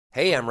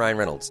Hey, I'm Ryan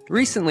Reynolds.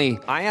 Recently,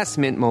 I asked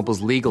Mint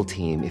Mobile's legal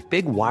team if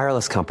big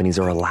wireless companies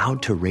are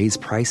allowed to raise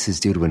prices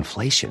due to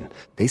inflation.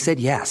 They said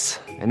yes.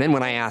 And then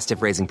when I asked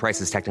if raising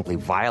prices technically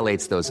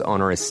violates those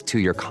onerous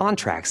two-year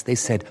contracts, they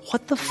said,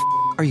 "What the f***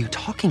 are you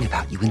talking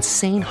about, you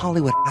insane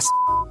Hollywood ass?"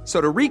 So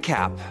to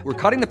recap, we're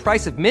cutting the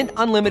price of Mint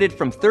Unlimited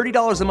from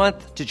 $30 a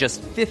month to just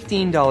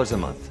 $15 a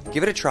month.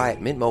 Give it a try at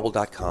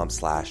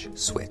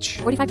mintmobile.com/switch.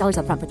 $45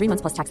 up front for 3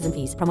 months plus taxes and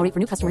fees. Promo rate for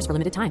new customers for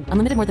limited time.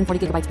 Unlimited more than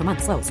 40 gigabytes per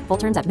month. Slows full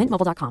terms at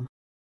mintmobile.com.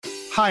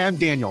 Hi, I'm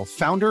Daniel,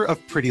 founder of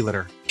Pretty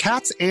Litter.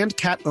 Cats and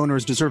cat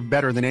owners deserve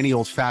better than any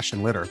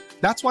old-fashioned litter.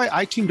 That's why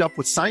I teamed up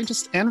with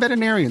scientists and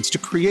veterinarians to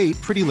create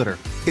Pretty Litter.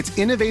 Its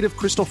innovative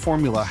crystal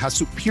formula has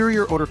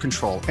superior odor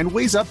control and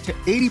weighs up to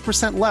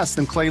 80% less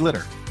than clay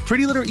litter.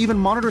 Pretty Litter even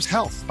monitors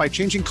health by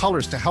changing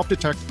colors to help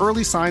detect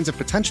early signs of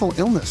potential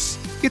illness.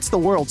 It's the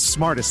world's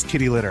smartest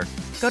kitty litter.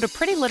 Go to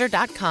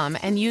prettylitter.com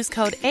and use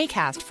code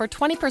ACAST for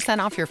 20%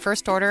 off your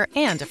first order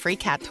and a free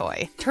cat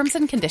toy. Terms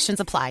and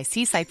conditions apply.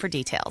 See site for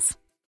details.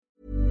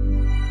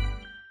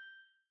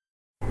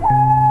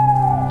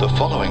 The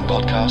following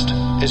podcast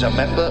is a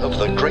member of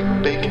the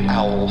Great Big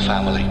Owl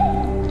family.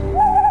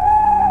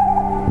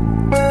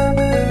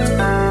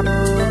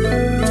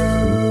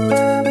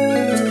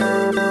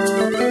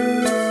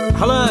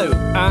 Hello,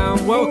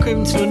 and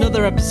welcome to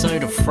another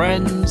episode of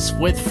Friends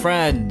with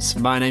Friends.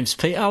 My name's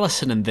Pete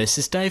Allison, and this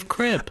is Dave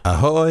Cribb.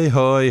 Ahoy,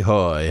 hoy,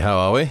 hoy. How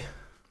are we?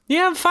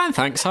 Yeah, I'm fine,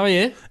 thanks. How are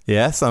you?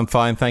 Yes, I'm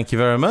fine, thank you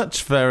very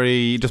much.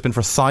 Just been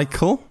for a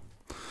cycle.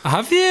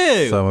 Have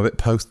you? So I'm a bit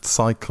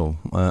post-cycle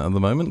at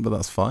the moment, but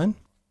that's fine.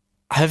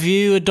 Have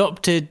you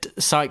adopted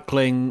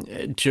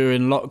cycling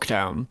during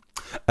lockdown?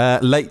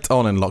 Late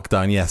on in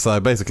lockdown, yes. So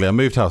basically, I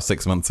moved house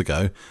 6 months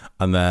ago,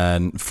 and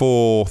then 3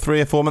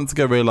 or 4 months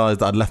ago,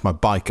 realised I'd left my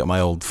bike at my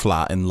old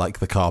flat in like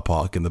the car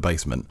park in the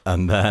basement.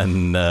 And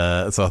then,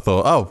 so I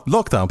thought, oh,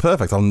 lockdown,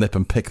 perfect. I'll nip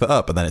and pick that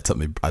up. And then it took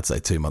me, I'd say,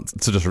 2 months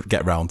to just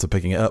get round to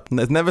picking it up. And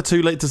it's never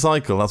too late to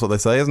cycle. That's what they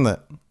say, isn't it?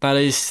 That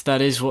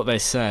is what they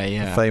say,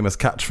 yeah. Famous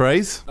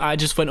catchphrase. I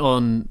just went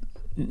on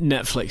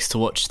Netflix to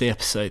watch the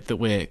episode that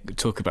we're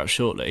talking about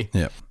shortly.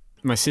 Yeah.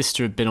 My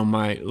sister had been on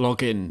my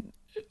login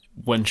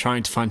when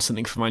trying to find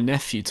something for my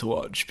nephew to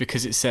watch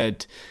because it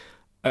said,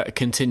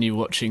 continue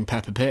watching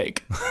Peppa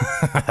Pig.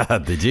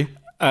 Did you?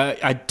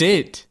 I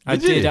did. I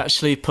did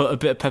actually put a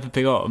bit of Peppa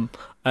Pig on.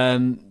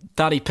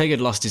 Daddy Pig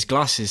had lost his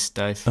glasses,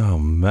 Dave. Oh,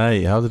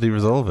 mate, how did he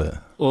resolve it?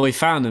 Well, he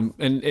found them,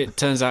 and it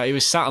turns out he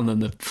was sat on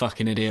them, the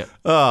fucking idiot.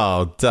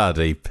 Oh,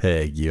 Daddy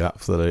Pig, you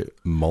absolute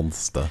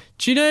monster.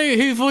 Do you know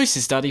who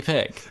voices Daddy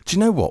Pig? Do you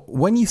know what?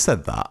 When you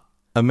said that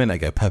a minute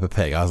ago, Peppa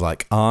Pig, I was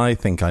like, I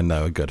think I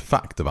know a good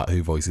fact about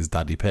who voices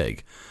Daddy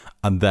Pig.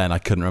 And then I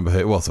couldn't remember who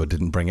it was, so I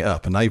didn't bring it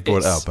up. And now you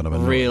brought it up, and I'm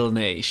annoyed. Real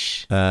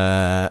niche.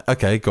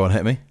 Okay, go on,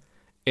 hit me.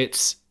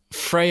 It's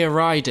Freya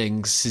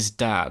Ridings'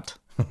 dad.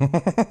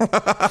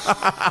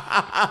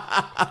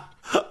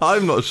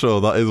 I'm not sure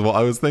that is what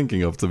I was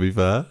thinking of, to be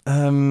fair.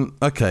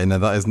 Okay, no,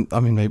 that isn't. I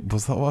mean, maybe,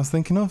 was that what I was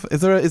thinking of?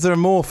 Is there a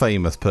more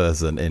famous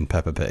person in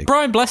Peppa Pig?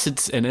 Brian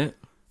Blessed's in it.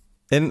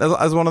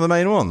 As one of the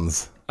main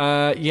ones?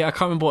 Yeah, I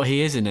can't remember what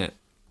he is in it.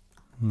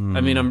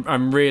 I mean,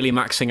 I'm really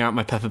maxing out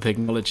my Peppa Pig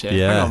knowledge here.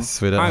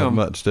 Yes, we don't have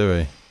much, do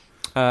we?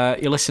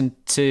 You listen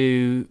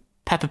to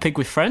Peppa Pig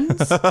with Friends?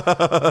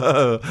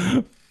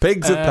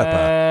 Pigs with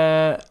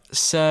Peppa.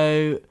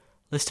 So,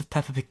 list of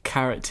Peppa Pig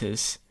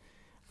characters.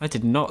 I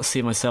did not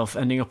see myself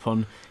ending up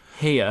on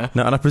here.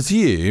 No, and I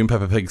presume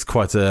Peppa Pig's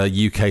quite a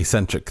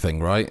UK-centric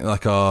thing, right?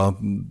 Like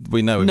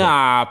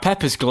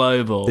Peppa's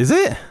global. Is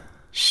it?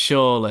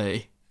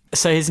 Surely.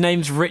 So his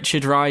name's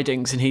Richard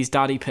Ridings and he's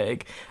Daddy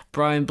Pig.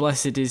 Brian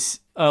Blessed is...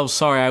 Oh,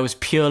 sorry, I was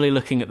purely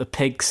looking at the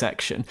pig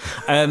section.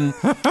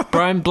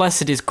 Brian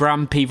Blessed is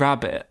Grampy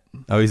Rabbit.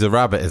 Oh, he's a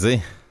rabbit, is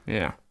he?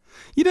 Yeah.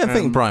 You don't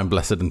think Brian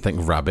Blessed and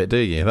think rabbit, do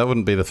you? That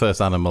wouldn't be the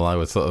first animal I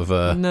would sort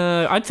of...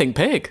 No, I'd think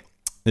pig.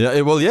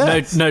 Yeah, well,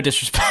 yeah. No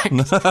disrespect.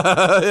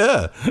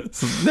 Yeah.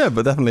 Yeah,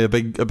 but definitely a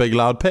big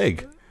loud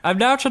pig. I'm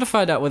now trying to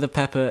find out whether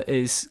Peppa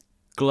is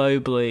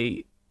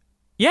globally...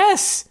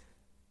 Yes!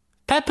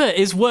 Peppa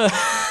is worth...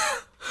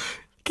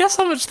 Guess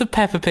how much the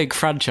Peppa Pig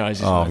franchise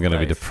is worth, I'm going to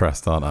be Dave?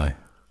 depressed, aren't I?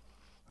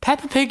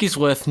 Peppa Pig is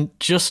worth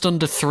just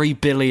under £3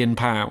 billion.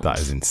 That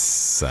is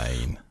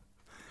insane.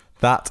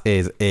 That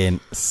is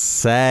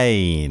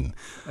insane.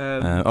 All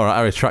right,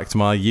 I retract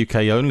my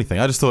UK-only thing.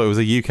 I just thought it was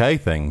a UK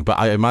thing, but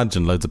I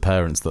imagine loads of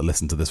parents that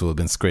listen to this will have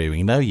been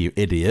screaming, no, you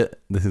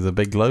idiot, this is a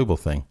big global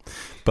thing.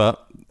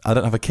 But I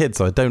don't have a kid,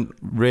 so I don't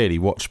really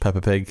watch Peppa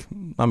Pig.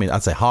 I mean,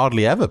 I'd say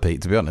hardly ever,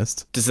 Pete, to be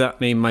honest. Does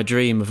that mean my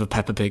dream of a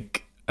Peppa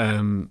Pig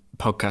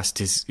podcast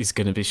is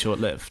going to be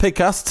short-lived?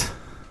 Pigcast.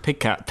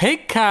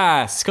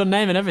 Pigcast! It's got a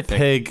name and everything.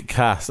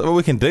 Pigcast. Well,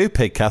 we can do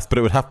Pigcast, but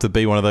it would have to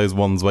be one of those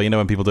ones where, you know,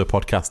 when people do a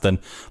podcast and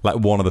like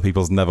one of the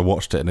people's never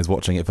watched it and is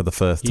watching it for the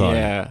first time.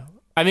 Yeah.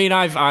 I mean,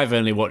 I've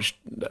only watched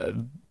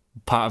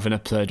part of an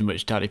episode in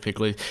which Daddy Pig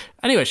lives.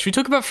 Anyway, should we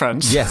talk about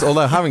Friends? Yes,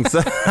 although having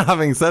said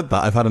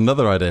that, I've had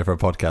another idea for a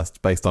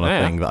podcast based on a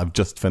thing that I've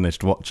just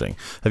finished watching.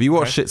 Have you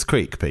watched Schitt's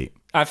Creek, Pete?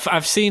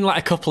 I've seen like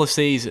a couple of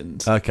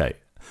seasons. Okay.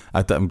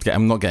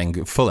 I'm not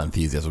getting full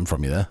enthusiasm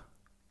from you there.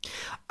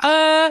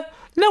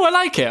 No, I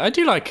like it. I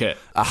do like it.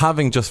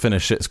 Having just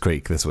finished Schitt's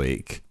Creek this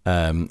week,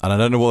 and I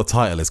don't know what the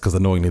title is because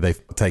annoyingly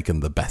they've taken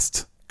the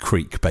best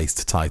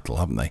Creek-based title,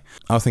 haven't they?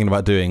 I was thinking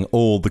about doing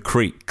All the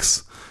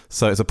Creeks.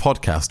 So it's a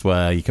podcast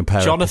where you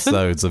compare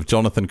episodes of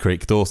Jonathan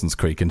Creek, Dawson's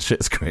Creek, and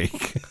Schitt's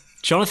Creek.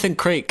 Jonathan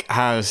Creek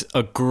has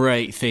a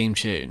great theme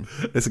tune.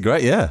 It's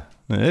great, yeah.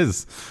 It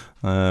is.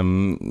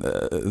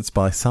 It's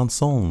by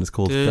Sanson. It's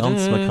called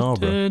Danse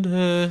Macabre.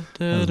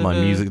 There's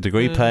my music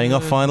degree paying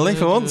off finally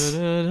for once.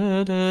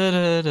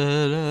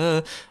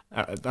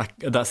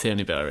 That's the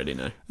only bit I really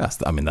know.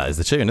 That is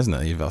the tune, isn't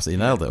it? You've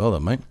absolutely nailed it. Well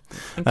done, mate.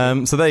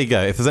 So there you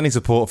go. If there's any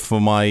support for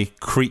my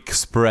Creek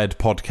Spread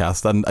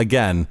podcast, and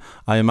again,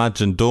 I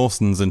imagine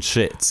Dawson's and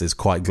Shits is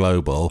quite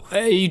global.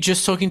 Are you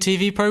just talking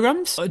TV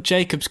programmes?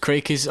 Jacob's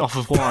Creek is off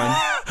of wine.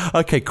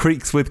 Okay,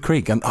 Creeks with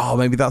Creek, and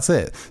maybe that's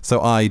it.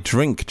 So I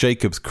drink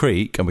Jacob's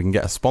Creek, and we can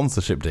get a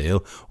sponsorship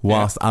deal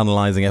whilst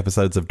analysing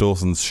episodes of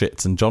Dawson's,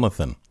 Shits, and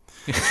Jonathan.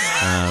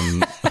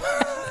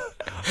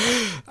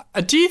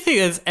 Do you think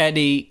there's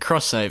any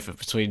crossover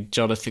between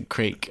Jonathan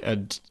Creek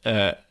and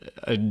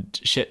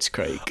Schitt's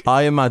Creek?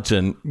 I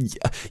imagine,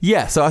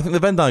 yeah. So I think the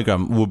Venn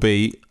diagram will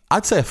be,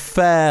 I'd say, a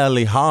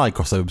fairly high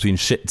crossover between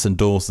Shits and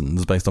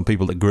Dawson's based on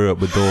people that grew up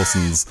with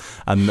Dawson's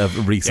and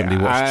have recently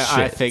watched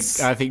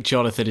Shits. I think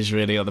Jonathan is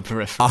really on the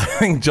periphery. I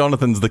think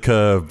Jonathan's the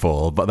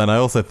curveball, but then I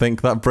also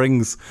think that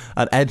brings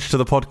an edge to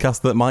the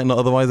podcast that might not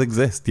otherwise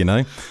exist, you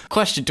know?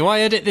 Question, do I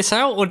edit this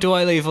out or do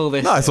I leave all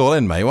this? No, it's all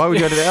in, mate. Why would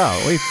you edit it out?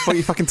 What are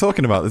you fucking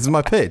talking about? This is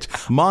my pitch.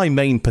 My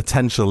main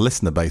potential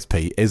listener base,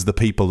 Pete, is the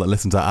people that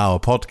listen to our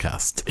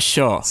podcast.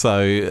 Sure.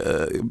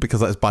 So,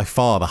 because that's by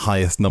far the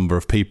highest number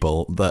of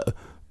people that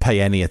pay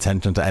any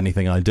attention to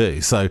anything I do.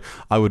 So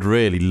I would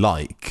really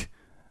like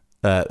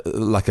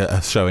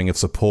a showing of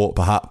support,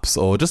 perhaps,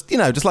 or just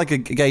like a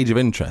gauge of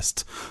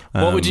interest.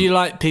 What would you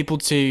like people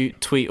to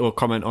tweet or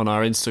comment on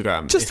our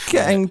Instagram? Just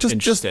no,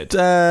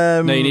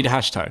 you need a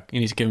hashtag. You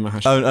need to give them a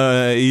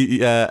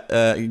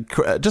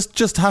hashtag.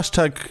 Just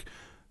hashtag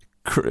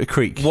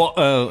Creek. What?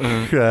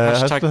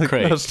 Hashtag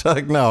Creek.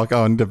 Hashtag, no, I'll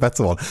go on to a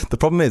better one. The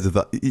problem is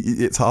that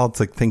it's hard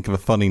to think of a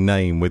funny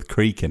name with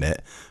Creek in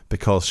it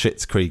because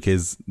Schitt's Creek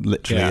is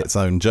literally its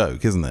own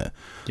joke, isn't it?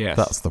 Yes.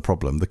 That's the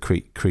problem. The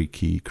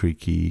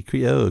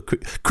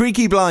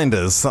Creaky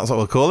Blinders. That's what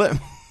we'll call it.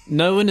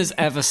 No one has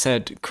ever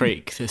said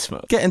Creek this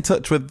much. Get in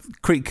touch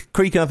with Creek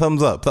and a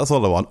thumbs up. That's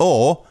all I want.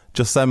 Or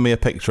just send me a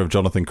picture of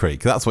Jonathan Creek.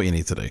 That's what you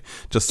need to do.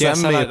 Just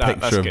send me a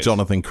picture of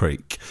Jonathan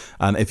Creek.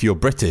 And if you're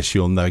British,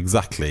 you'll know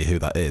exactly who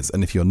that is.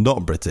 And if you're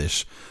not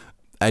British,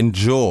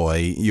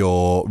 enjoy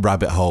your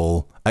rabbit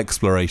hole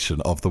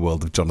exploration of the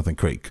world of Jonathan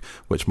Creek,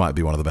 which might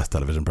be one of the best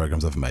television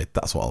programmes ever made.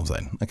 That's what I'm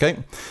saying. Okay?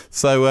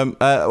 So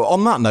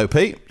on that note,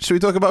 Pete, should we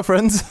talk about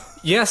Friends?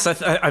 Yes,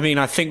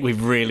 I think we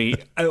really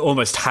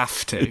almost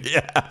have to.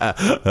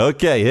 Yeah.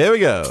 Okay, here we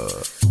go.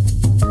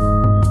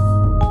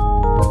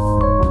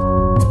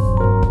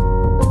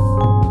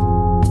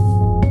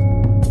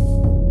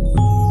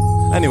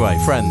 Anyway,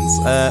 Friends,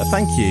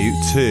 thank you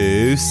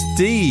to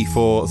Steve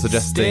for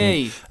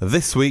suggesting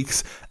this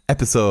week's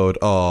episode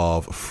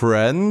of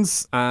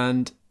Friends.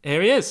 And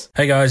here he is.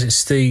 Hey guys, it's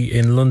Steve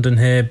in London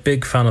here.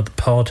 Big fan of the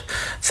pod.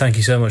 Thank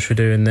you so much for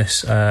doing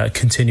this,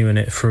 continuing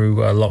it through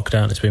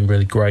lockdown. It's been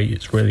really great.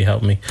 It's really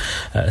helped me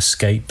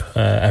escape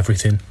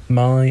everything.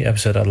 My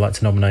episode I'd like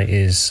to nominate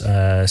is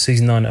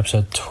season 9,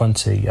 episode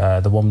 20,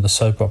 the one with the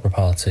soap opera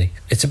party.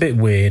 It's a bit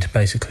weird,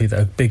 basically, that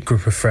a big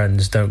group of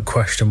friends don't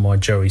question why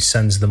Joey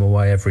sends them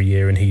away every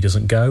year and he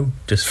doesn't go.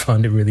 Just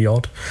find it really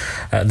odd.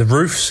 The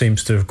roof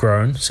seems to have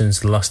grown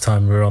since the last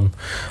time we were on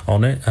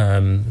it,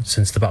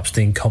 since the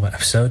Bapstein Comet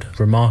episode.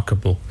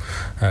 Remarkable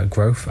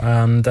growth.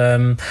 And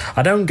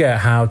I don't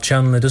get how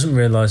Chandler doesn't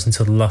realise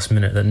until the last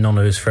minute that none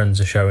of his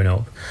friends are showing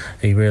up.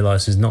 He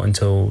realises not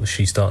until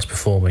she starts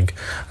performing.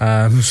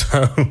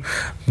 So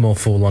more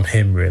fool on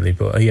him, really.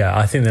 But yeah,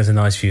 I think there's a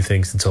nice few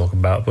things to talk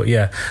about. But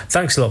yeah,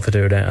 thanks a lot for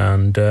doing it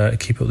and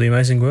keep up the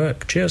amazing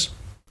work. Cheers.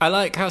 I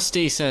like how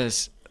Steve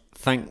says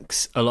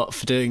thanks a lot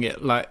for doing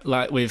it,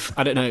 like we've,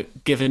 I don't know,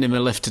 given him a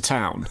lift to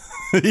town.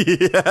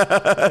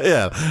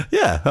 Yeah.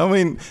 I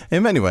mean,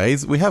 in many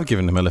ways, we have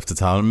given him a lift to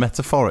town,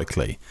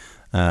 metaphorically,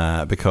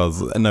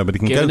 because nobody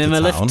can go to town. Given him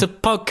a lift to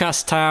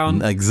podcast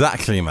town.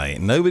 Exactly,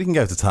 mate. Nobody can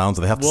go to town,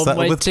 so they have to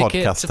settle with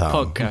podcast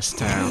town. Podcast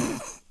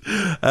town.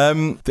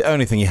 The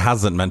only thing he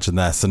hasn't mentioned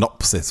there,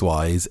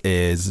 synopsis-wise,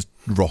 is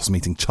Ross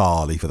meeting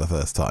Charlie for the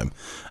first time.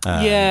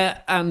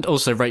 And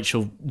also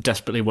Rachel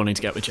desperately wanting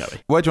to get with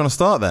Joey. Where do you want to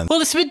start then?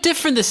 Well, it's a bit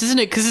different, this, isn't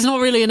it? Because it's not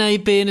really an A,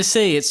 B and a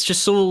C. It's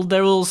just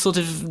they're all sort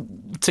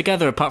of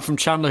together, apart from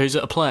Chandler, who's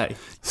at a play.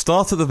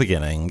 Start at the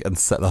beginning and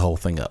set the whole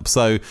thing up.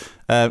 So,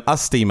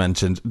 as Steve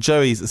mentioned,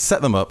 Joey's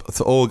set them up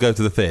to all go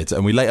to the theatre,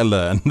 and we later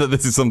learn that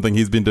this is something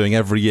he's been doing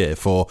every year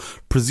for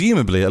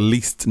presumably at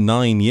least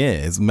 9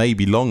 years,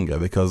 maybe longer,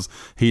 because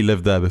he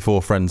lived there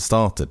before Friends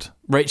started.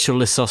 Rachel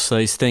lists off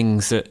those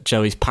things that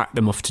Joey's packed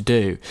them off to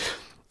do,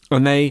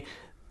 and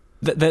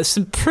there's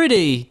some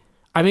pretty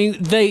I mean,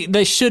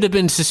 they should have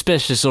been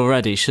suspicious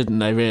already, shouldn't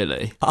they,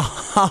 really?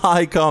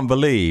 I can't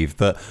believe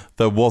that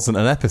there wasn't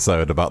an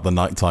episode about the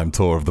nighttime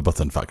tour of the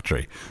Button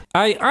Factory.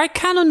 I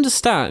can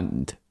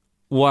understand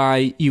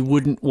why you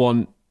wouldn't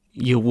want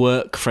your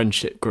work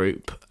friendship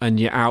group and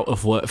your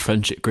out-of-work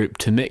friendship group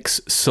to mix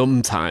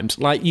sometimes.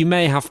 Like, you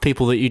may have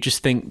people that you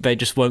just think they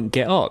just won't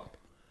get on.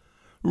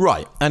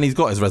 Right, and he's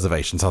got his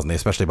reservations, hasn't he?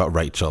 Especially about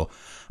Rachel,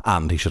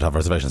 and he should have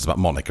reservations about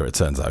Monica, it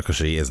turns out, because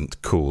she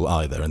isn't cool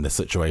either in this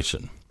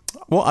situation.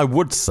 What I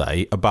would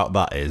say about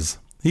that is,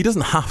 he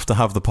doesn't have to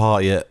have the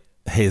party at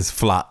his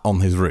flat on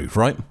his roof,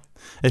 right?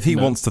 If he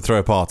wants to throw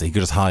a party, he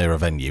could just hire a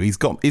venue. He's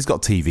got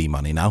TV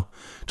money now.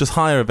 Just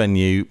hire a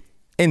venue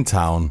in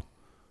town,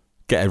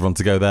 get everyone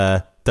to go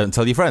there. Don't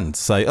tell your friends.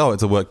 Say, oh,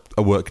 it's a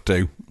work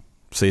do.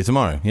 See you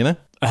tomorrow, you know?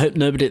 I hope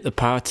nobody at the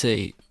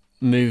party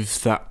moves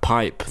that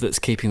pipe that's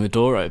keeping the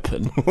door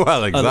open.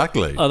 Well,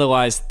 exactly.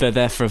 Otherwise, they're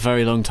there for a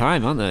very long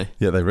time, aren't they?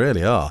 Yeah, they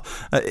really are.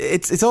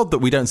 It's odd that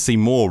we don't see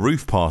more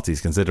roof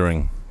parties,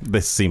 considering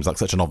this seems like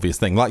such an obvious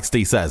thing. Like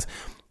Steve says,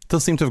 it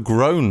does seem to have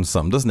grown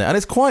some, doesn't it? And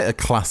it's quite a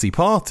classy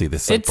party,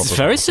 this soap opera It's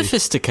very party.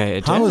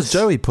 sophisticated. How has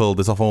Joey pulled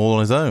this off all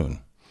on his own?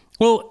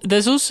 Well,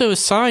 there's also a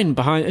sign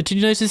behind... Did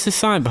you notice the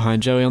sign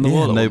behind Joey on the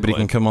wall? Nobody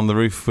can come on the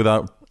roof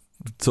without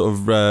sort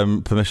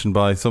of permission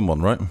by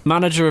someone, right?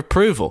 Manager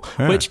approval,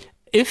 which...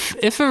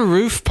 If a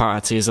roof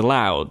party is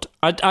allowed,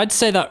 I'd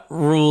say that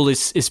rule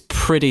is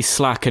pretty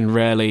slack and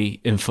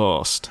rarely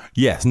enforced.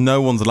 Yes, no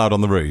one's allowed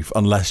on the roof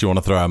unless you want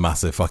to throw a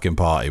massive fucking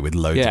party with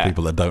loads of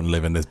people that don't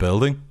live in this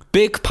building.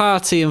 Big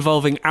party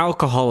involving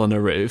alcohol on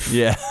a roof,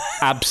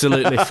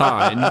 absolutely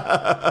fine.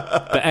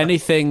 But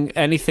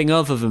anything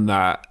other than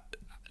that,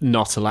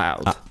 not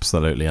allowed.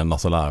 Absolutely, and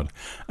not allowed.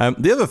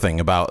 The other thing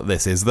about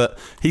this is that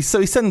he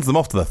sends them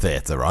off to the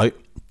theatre, right?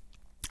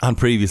 And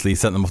previously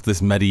sent them off to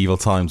this medieval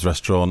times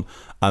restaurant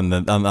and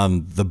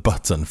the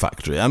Button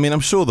Factory. I mean, I'm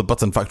sure the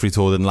Button Factory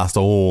tour didn't last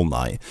all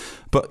night.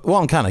 But what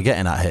I'm kind of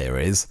getting at here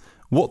is,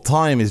 what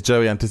time is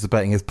Joey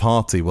anticipating his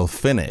party will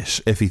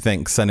finish if he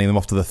thinks sending them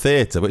off to the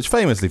theatre, which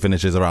famously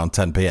finishes around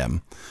 10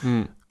 p.m,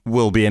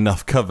 will be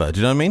enough cover?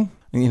 Do you know what I mean?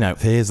 You know,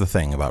 here's the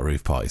thing about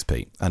roof parties,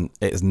 Pete, and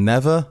it's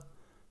never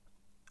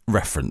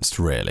referenced,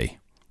 really,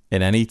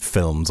 in any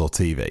films or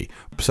TV.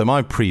 So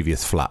my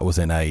previous flat was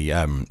in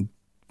a...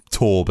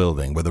 tall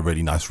building with a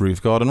really nice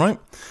roof garden, right?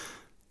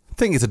 I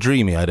think it's a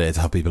dreamy idea to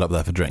have people up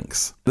there for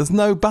drinks. There's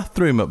no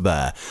bathroom up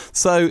there.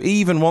 So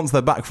even once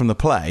they're back from the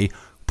play,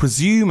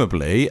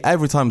 presumably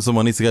every time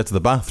someone needs to go to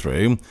the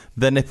bathroom,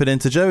 they're nipping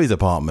into Joey's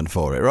apartment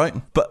for it, right?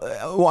 But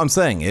what I'm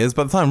saying is,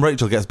 by the time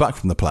Rachel gets back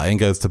from the play and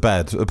goes to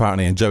bed,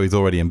 apparently, and Joey's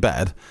already in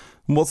bed,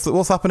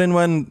 what's happening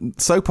when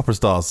soap opera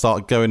stars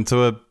start going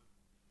to a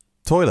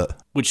toilet?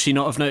 Would she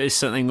not have noticed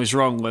something was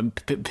wrong when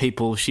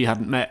people she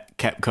hadn't met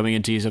kept coming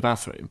in to use a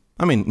bathroom?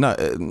 I mean,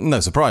 no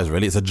surprise,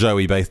 really. It's a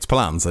Joey-based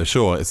plan, so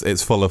sure,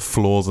 it's full of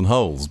flaws and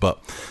holes. But,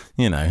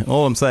 you know,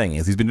 all I'm saying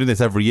is he's been doing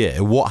this every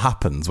year. What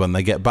happens when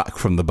they get back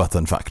from the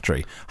Button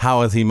Factory?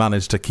 How has he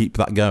managed to keep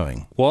that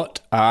going? What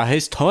are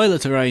his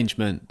toilet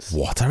arrangements?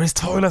 What are his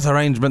toilet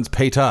arrangements,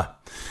 Peter?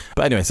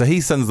 But anyway, so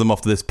he sends them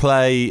off to this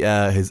play.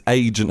 His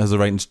agent has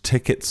arranged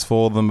tickets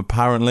for them,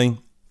 apparently.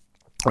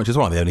 Which is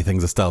one of the only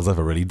things Estelle's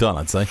ever really done,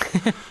 I'd say.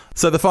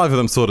 So the five of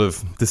them sort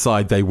of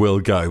decide they will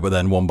go, but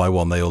then one by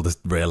one they all just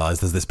realise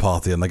there's this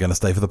party and they're going to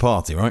stay for the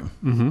party, right?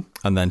 Mm-hmm.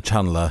 And then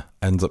Chandler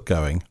ends up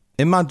going.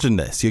 Imagine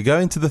this. You're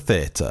going to the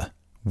theatre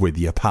with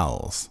your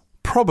pals.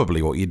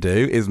 Probably what you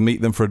do is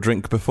meet them for a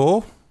drink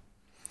before.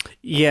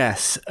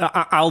 Yes.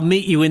 I'll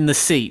meet you in the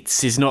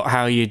seats is not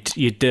how you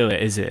do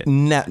it, is it?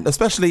 No,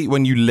 especially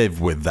when you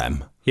live with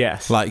them.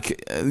 Yes.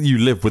 Like, you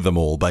live with them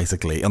all,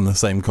 basically, on the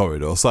same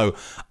corridor. So,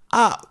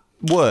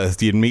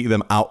 worst, you'd meet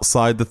them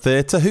outside the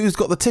theatre. Who's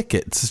got the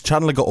tickets? Has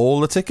Chandler got all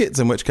the tickets?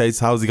 In which case,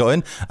 how's he got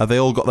in? Have they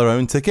all got their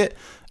own ticket?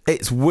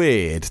 It's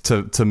weird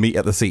to meet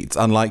at the seats.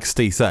 And like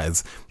Steve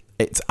says,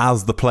 it's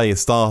as the play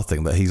is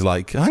starting that he's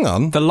like, hang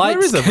on, where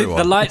is everyone?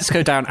 The lights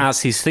go down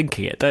as he's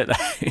thinking it, don't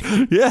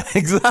they? Yeah,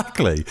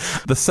 exactly.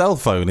 The cell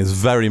phone is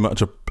very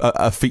much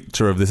a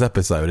feature of this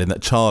episode in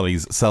that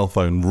Charlie's cell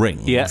phone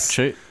rings. Yeah,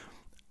 true.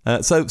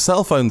 So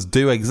cell phones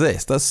do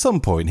exist. At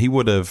some point, he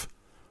would have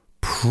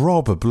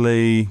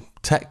probably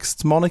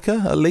text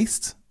Monica, at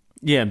least.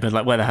 Yeah, but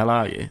like, where the hell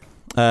are you?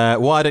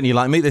 Why don't you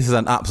like me? This is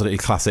an absolutely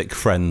classic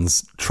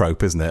Friends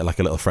trope, isn't it? Like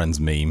a little Friends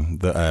meme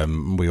that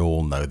we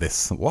all know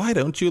this. Why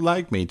don't you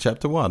like me?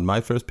 Chapter 1,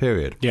 my first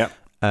period. Yeah.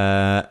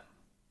 The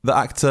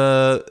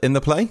actor in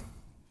the play,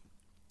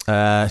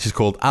 she's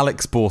called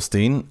Alex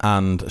Borstein,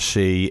 and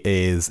she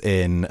is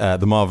in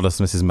The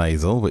Marvellous Mrs.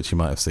 Maisel, which you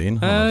might have seen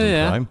on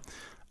Amazon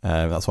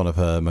Prime. That's one of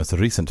her most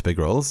recent big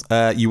roles.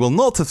 You will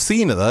not have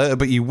seen her, though,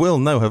 but you will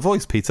know her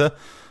voice, Peter,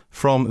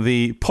 from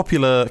the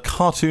popular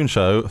cartoon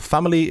show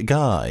Family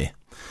Guy.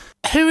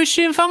 Who is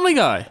she in Family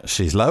Guy?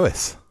 She's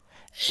Lois.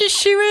 Is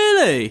she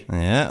really?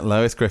 Yeah,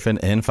 Lois Griffin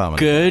in Family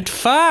Good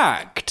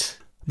fact.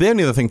 The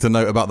only other thing to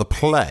note about the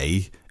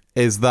play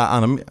is that,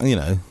 and you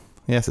know,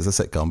 yes, it's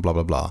a sitcom, blah,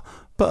 blah, blah.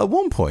 But at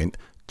one point,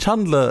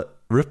 Chandler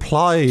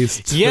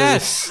replies to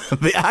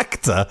the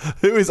actor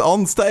who is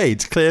on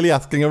stage clearly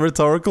asking a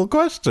rhetorical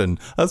question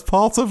as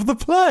part of the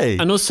play.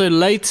 And also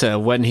later,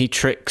 when he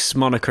tricks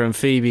Monica and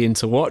Phoebe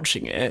into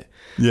watching it,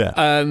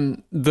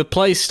 the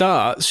play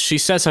starts, she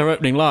says her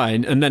opening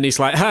line, and then he's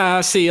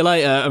like, see you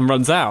later, and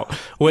runs out,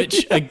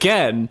 which,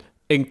 again,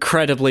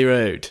 incredibly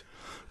rude.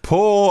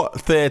 Poor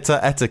theatre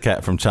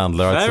etiquette from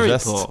Chandler, I'd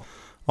suggest. Poor.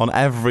 On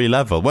every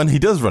level. When he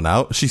does run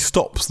out, she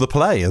stops the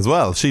play as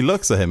well. She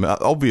looks at him,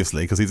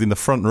 obviously, because he's in the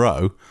front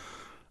row.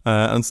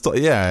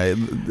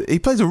 He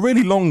plays a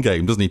really long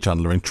game, doesn't he,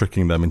 Chandler, in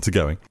tricking them into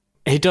going?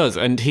 He does,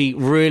 and he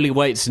really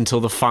waits until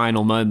the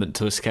final moment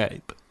to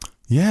escape.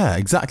 Yeah,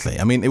 exactly.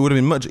 I mean, it would have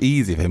been much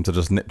easier for him to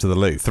just nip to the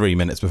loo 3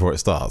 minutes before it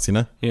starts, you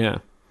know? Yeah.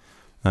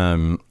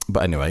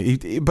 But anyway,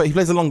 he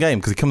plays a long game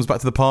because he comes back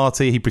to the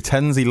party, he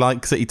pretends he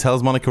likes it, he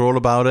tells Monica all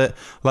about it.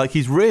 Like,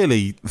 he's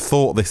really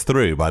thought this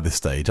through by this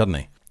stage, hasn't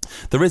he?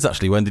 There is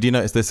actually, did you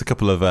notice there's a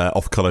couple of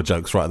off-colour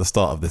jokes right at the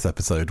start of this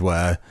episode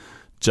where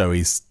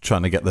Joey's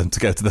trying to get them to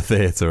go to the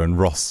theatre and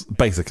Ross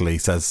basically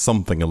says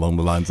something along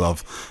the lines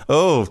of,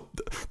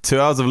 2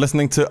 hours of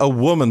listening to a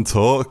woman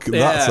talk,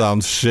 that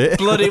sounds shit.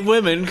 Bloody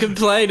women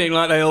complaining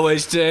like they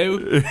always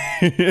do.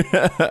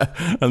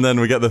 And then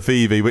we get the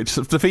Phoebe, which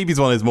the Phoebe's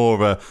one is more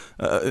of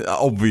a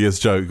obvious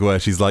joke where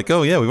she's like,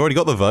 oh yeah, we've already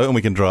got the vote and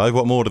we can drive,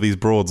 what more do these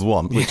broads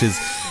want? Which is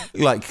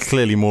like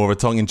clearly more of a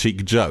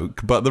tongue-in-cheek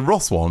joke. But the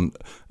Ross one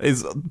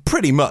is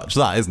pretty much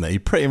that, isn't it? He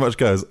pretty much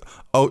goes,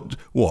 oh,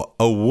 what?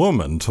 A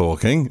woman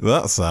talking?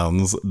 That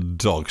sounds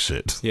dog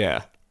shit.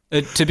 Yeah.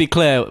 To be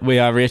clear, we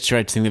are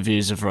reiterating the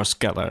views of Ross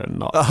Geller and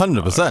not...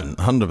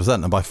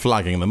 100%. And by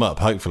flagging them up,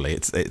 hopefully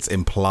it's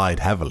implied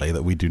heavily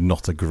that we do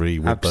not agree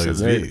with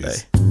those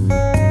views.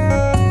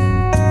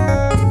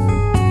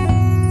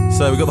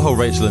 So we've got the whole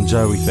Rachel and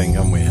Joey thing,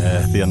 haven't we,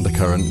 here? The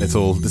undercurrent.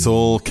 It's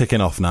all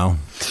kicking off now.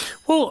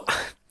 Well,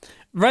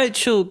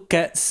 Rachel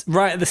gets...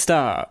 Right at the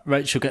start,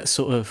 Rachel gets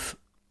sort of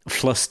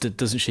flustered,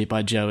 doesn't she,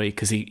 by Joey,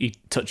 because he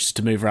touches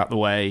to move her out the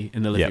way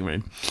in the living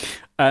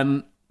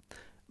room.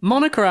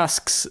 Monica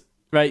asks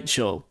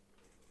Rachel,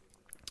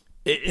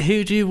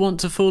 who do you want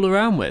to fool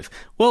around with?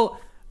 Well,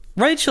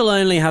 Rachel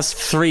only has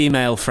 3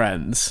 male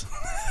friends.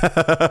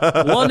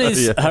 One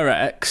is her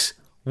ex,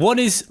 one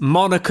is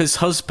Monica's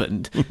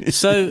husband.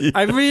 So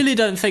I really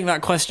don't think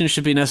that question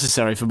should be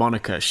necessary for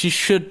Monica. She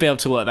should be able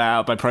to work that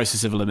out by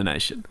process of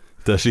elimination.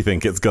 Does she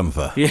think it's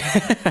Gunther?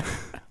 Yeah.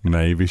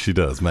 Maybe she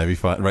does. Maybe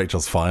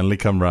Rachel's finally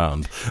come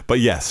round. But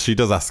yes, she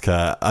does ask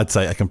her, I'd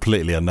say, a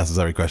completely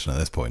unnecessary question at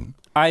this point.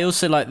 I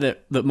also like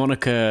that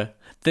Monica...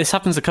 This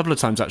happens a couple of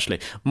times, actually.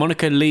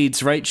 Monica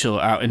leads Rachel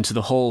out into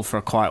the hall for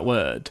a quiet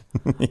word,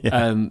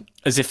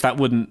 as if that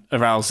wouldn't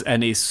arouse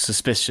any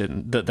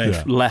suspicion that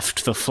they've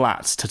left the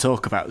flat to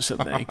talk about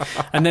something.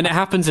 And then it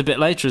happens a bit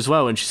later as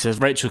well when she says,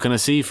 Rachel, can I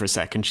see you for a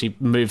second? She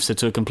moves her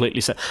to a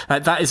completely...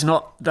 there's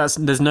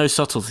no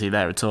subtlety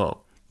there at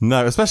all.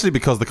 No, especially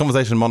because the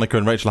conversation Monica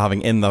and Rachel are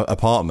having in the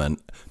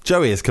apartment,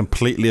 Joey is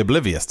completely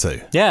oblivious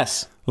to.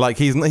 Yes. Like,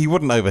 he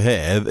wouldn't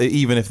overhear,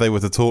 even if they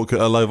were to talk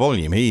at a low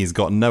volume. He's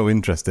got no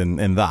interest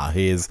in that.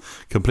 He is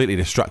completely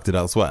distracted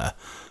elsewhere.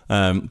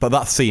 But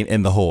that scene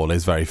in the hall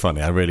is very funny.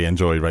 I really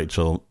enjoy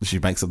Rachel. She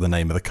makes up the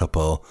name of the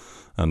couple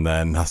and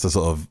then has to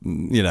sort of,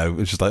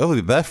 it's just like, oh,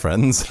 they're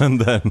friends.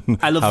 And then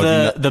I love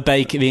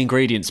the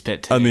ingredients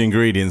bit too. And the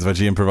ingredients when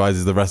she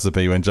improvises the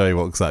recipe when Joey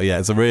walks out. Yeah,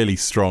 it's a really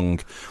strong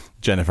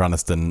Jennifer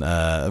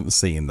Aniston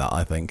scene, that,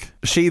 I think.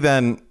 She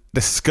then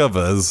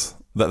discovers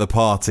that the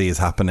party is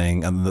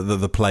happening and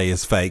the play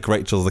is fake.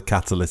 Rachel's the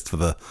catalyst for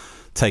the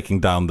taking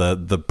down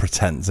the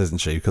pretense, isn't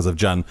she? Because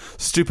of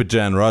stupid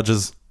Jan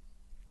Rogers.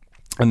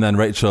 And then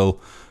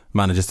Rachel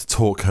manages to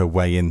talk her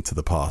way into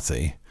the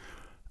party.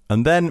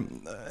 And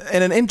then,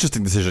 in an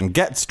interesting decision,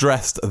 gets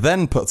dressed,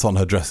 then puts on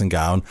her dressing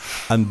gown,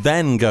 and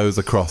then goes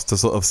across to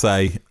sort of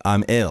say,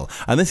 I'm ill.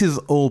 And this is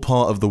all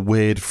part of the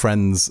weird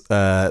friends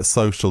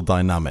social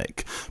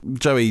dynamic.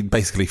 Joey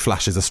basically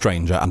flashes a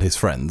stranger and his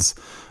friends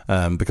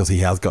because he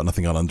has got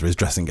nothing on under his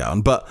dressing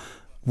gown. But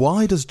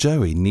why does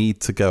Joey need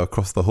to go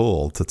across the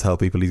hall to tell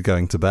people he's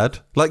going to bed?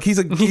 Like, he's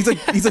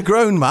a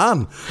grown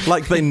man.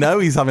 Like, they know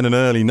he's having an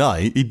early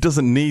night. He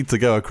doesn't need to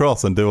go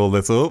across and do all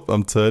this. Oh,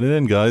 I'm turning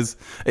in, guys.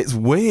 It's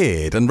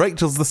weird. And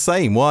Rachel's the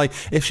same. Why,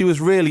 if she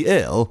was really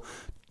ill,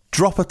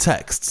 drop a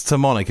text to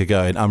Monica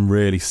going, I'm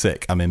really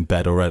sick, I'm in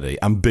bed already,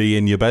 and be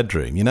in your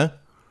bedroom, you know?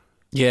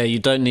 Yeah, you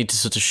don't need to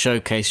sort of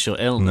showcase your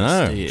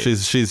illness, do you?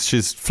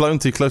 She's flown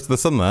too close to the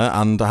sun there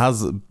and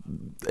has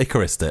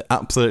Icarused it.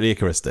 Absolutely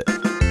Icarused it.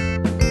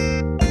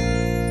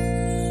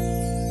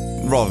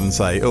 Rather than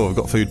say, oh, I've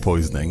got food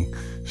poisoning,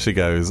 she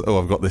goes,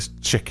 oh, I've got this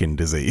chicken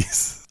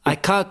disease. I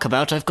can't come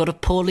out, I've got a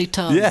poorly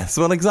tongue. Yes,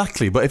 well,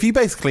 exactly. But if you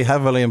basically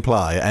heavily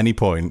imply at any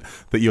point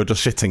that you're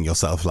just shitting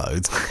yourself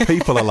loads,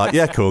 people are like,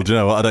 yeah, cool, do you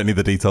know what? I don't need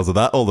the details of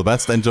that. All the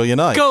best, enjoy your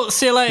night. Cool,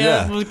 see you later.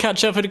 Yeah. We'll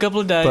catch up in a couple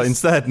of days. But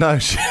instead, no,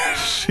 she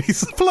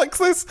plucks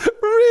this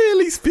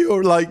really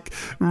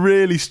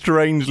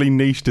strangely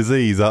niche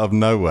disease out of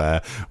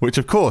nowhere, which,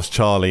 of course,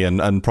 Charlie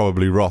and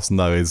probably Ross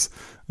know is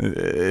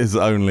is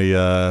only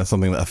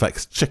something that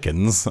affects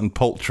chickens and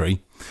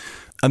poultry.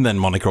 And then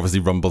Monica obviously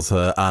rumbles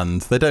her,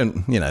 and they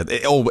don't,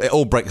 it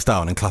all breaks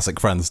down in classic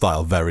Friends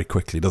style very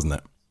quickly, doesn't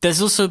it?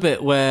 There's also a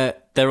bit where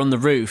they're on the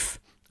roof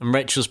and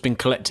Rachel's been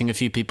collecting a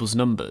few people's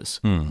numbers.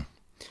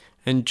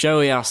 And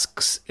Joey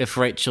asks if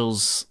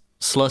Rachel's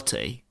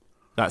slutty.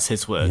 That's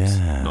his words,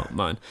 not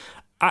mine.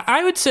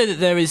 I would say that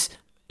there is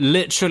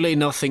literally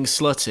nothing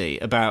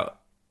slutty about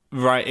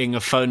writing a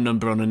phone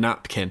number on a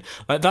napkin.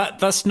 Like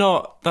that's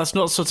not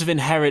sort of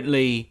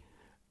inherently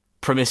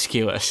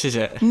promiscuous, is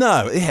it?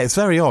 No, it's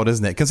very odd,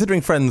 isn't it?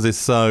 Considering Friends is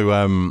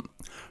so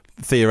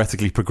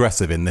theoretically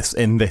progressive in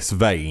this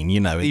vein,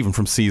 even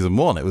from season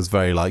 1, it was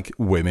very like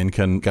women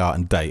can go out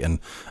and date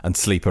and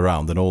sleep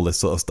around and all this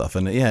sort of stuff.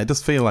 And it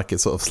does feel like it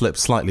sort of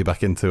slips slightly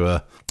back into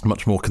a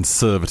much more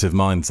conservative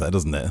mindset,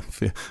 doesn't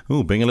it?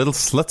 Oh, being a little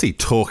slutty,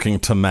 talking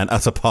to men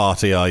at a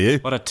party, are you?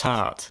 What a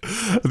tart.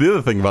 The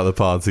other thing about the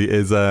party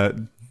is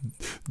the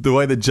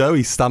way that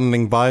Joey's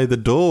standing by the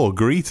door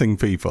greeting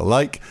people.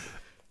 Like,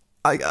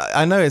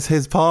 I know it's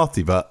his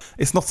party, but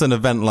it's not an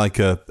event like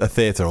a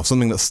theatre or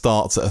something that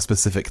starts at a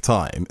specific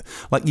time.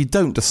 Like, you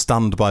don't just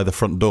stand by the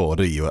front door,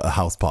 do you, at a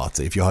house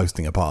party if you're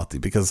hosting a party?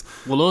 Because...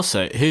 Well,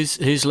 also,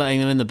 who's letting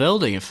them in the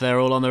building if they're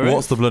all on the roof?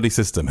 What's the bloody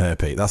system here,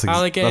 Pete? That's How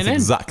are they getting in?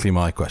 Exactly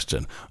my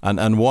question.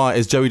 And why?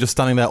 Is Joey just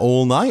standing there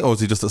all night, or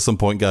does he just at some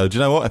point go, do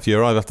you know what? If you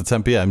arrive after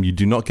 10 p.m, you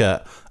do not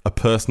get a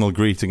personal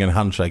greeting and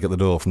handshake at the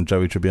door from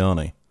Joey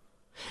Tribbiani?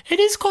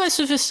 It is quite a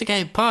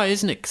sophisticated party,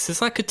 isn't it? Because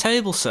it's like a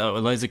table set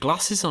with loads of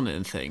glasses on it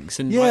and things.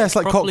 And it's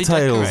like cocktails,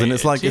 decorated. and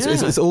it's like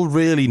it's all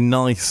really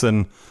nice,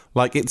 and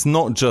like it's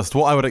not just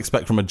what I would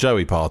expect from a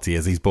Joey party.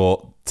 Is he's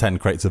bought 10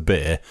 crates of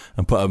beer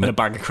and put them in a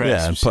bag of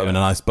crisps, and put them in a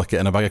nice bucket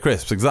and a bag of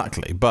crisps,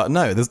 exactly. But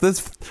no, there's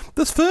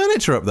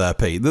furniture up there,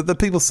 Pete. The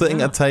people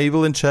sitting at a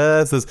table in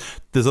chairs.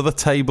 There's other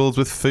tables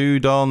with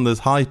food on. There's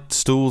high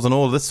stools and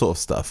all this sort of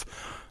stuff.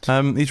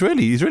 He's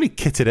really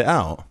kitted it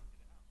out.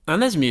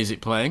 And there's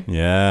music playing.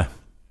 Yeah.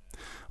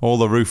 All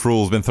the roof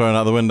rules been thrown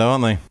out the window,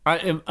 aren't they? I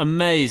am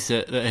amazed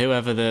that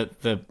whoever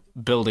the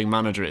building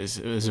manager is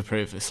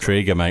approved this.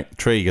 Trigger, mate.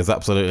 Trigger's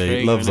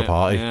absolutely loves the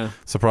party. Yeah.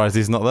 Surprised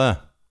he's not there.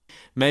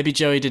 Maybe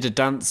Joey did a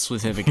dance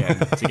with him again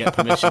to get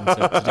permission to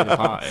do the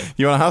party.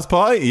 You want a house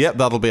party? Yep,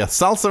 that'll be a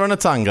salsa and a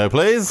tango,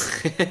 please.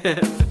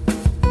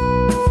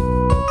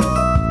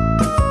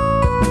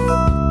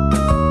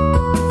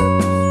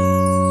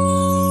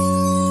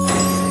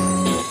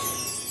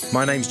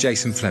 My name's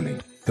Jason Fleming.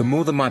 The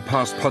More Than My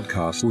Past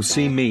podcast will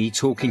see me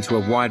talking to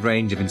a wide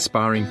range of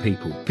inspiring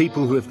people.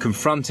 People who have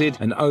confronted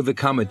and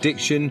overcome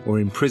addiction or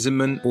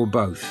imprisonment or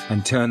both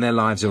and turned their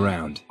lives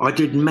around. I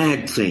did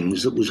mad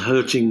things that was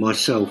hurting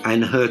myself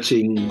and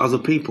hurting other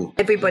people.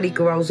 Everybody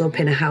grows up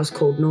in a house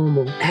called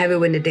normal.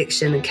 Heroin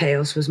addiction and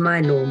chaos was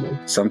my normal.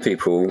 Some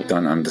people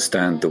don't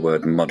understand the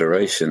word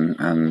moderation,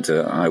 and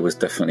I was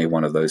definitely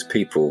one of those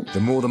people.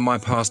 The More Than My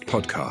Past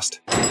podcast.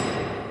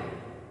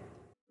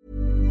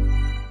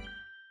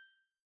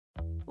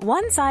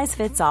 One size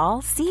fits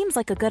all seems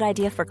like a good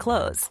idea for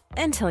clothes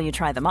until you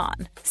try them on.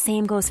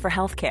 Same goes for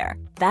healthcare.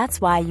 That's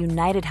why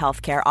United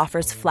Healthcare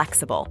offers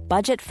flexible,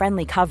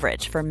 budget-friendly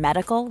coverage for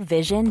medical,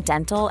 vision,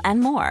 dental, and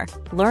more.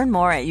 Learn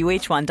more at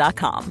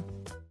uh1.com.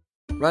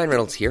 Ryan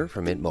Reynolds here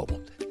from Mint Mobile.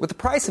 With the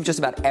price of just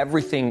about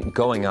everything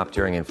going up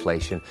during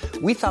inflation,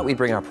 we thought we'd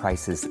bring our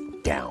prices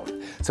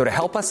down. So to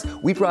help us,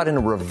 we brought in a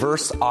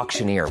reverse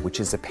auctioneer,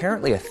 which is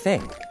apparently a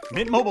thing.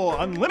 Mint Mobile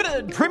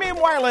Unlimited Premium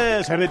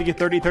Wireless. How to get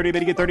 30, 30, bit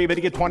to get 30, bit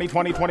to get 20,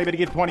 20, 20, bit to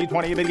get 20,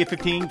 20, bit to get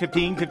 15,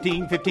 15,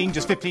 15, 15,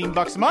 just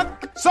 $15 a month?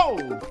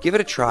 Sold! Give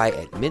it a try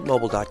at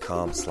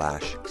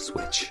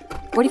mintmobile.com/switch.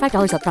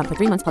 $45 up front for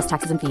 3 months plus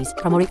taxes and fees.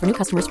 Promo rate for new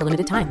customers for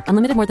limited time.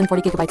 Unlimited more than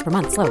 40 gigabytes per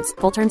month. Slows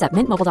full terms at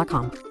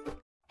mintmobile.com.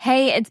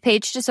 Hey, it's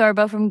Paige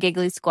DeSorbo from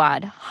Giggly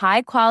Squad.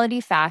 High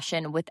quality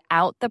fashion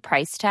without the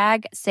price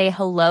tag. Say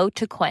hello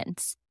to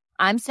Quince.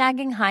 I'm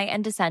snagging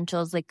high-end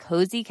essentials like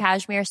cozy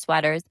cashmere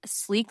sweaters,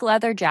 sleek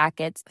leather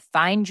jackets,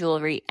 fine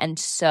jewelry, and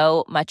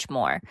so much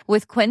more.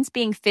 With Quince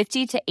being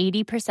 50 to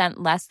 80%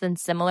 less than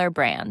similar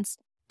brands.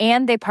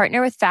 And they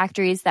partner with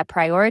factories that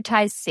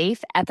prioritize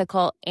safe,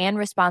 ethical, and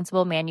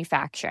responsible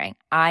manufacturing.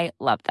 I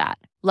love that.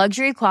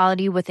 Luxury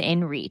quality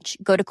within reach.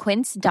 Go to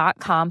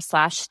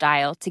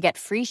quince.com/style to get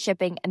free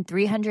shipping and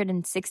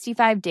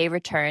 365-day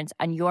returns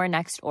on your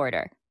next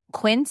order.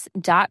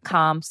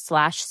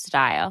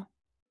 Quince.com/style.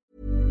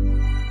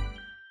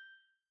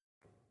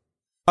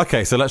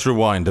 Okay, so let's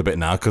rewind a bit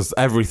now, because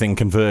everything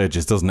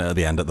converges, doesn't it, at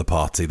the end at the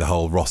party, the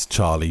whole Ross,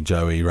 Charlie,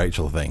 Joey,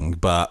 Rachel thing.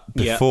 But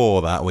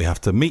before that, we have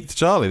to meet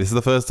Charlie. This is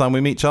the first time we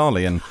meet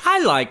Charlie. And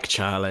I like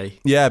Charlie.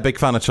 Yeah, big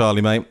fan of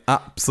Charlie, mate.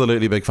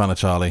 Absolutely big fan of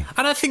Charlie.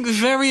 And I think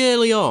very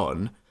early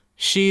on,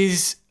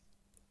 she's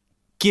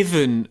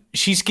given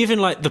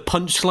like the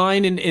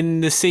punchline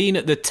in the scene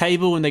at the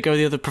table when they go to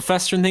the other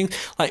professor and things.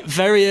 Like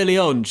very early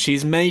on,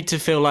 she's made to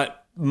feel like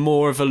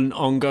more of an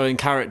ongoing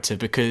character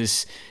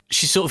because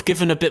she's sort of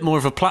given a bit more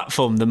of a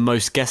platform than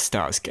most guest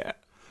stars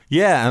get.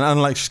 Yeah, and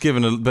like she's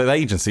given a bit of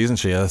agency, isn't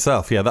she,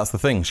 herself? Yeah, that's the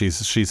thing.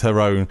 She's her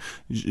own.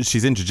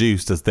 She's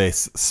introduced as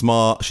this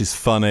smart. She's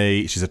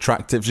funny. She's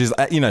attractive. She's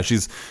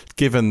she's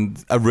given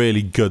a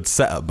really good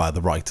setup by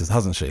the writers,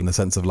 hasn't she? In the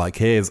sense of like,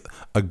 here's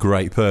a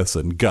great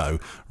person, go,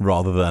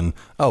 rather than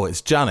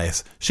it's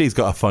Janice. She's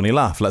got a funny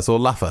laugh. Let's all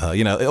laugh at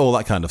her. All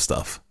that kind of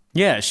stuff.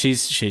 Yeah,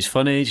 she's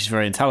funny. She's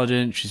very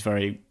intelligent. She's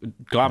very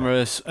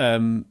glamorous.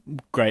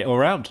 Great all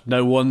round.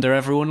 No wonder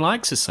everyone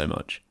likes her so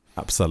much.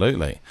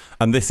 Absolutely.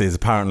 And this is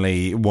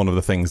apparently one of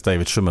the things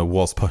David Schwimmer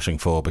was pushing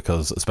for,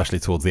 because especially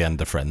towards the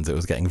end of Friends, it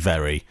was getting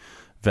very,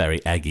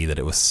 very eggy that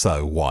it was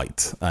so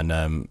white.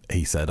 And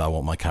he said, I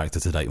want my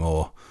character to date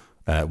more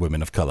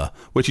women of colour,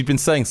 which he'd been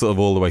saying sort of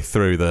all the way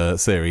through the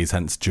series,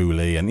 hence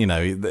Julie. And,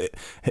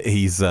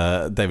 he's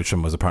David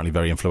Schwimmer was apparently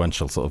very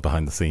influential sort of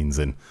behind the scenes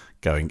in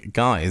going,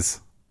 guys,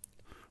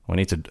 we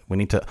need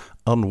to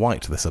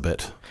unwhite this a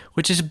bit.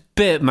 Which is a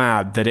bit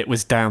mad that it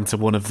was down to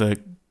one of the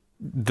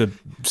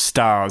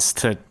stars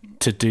to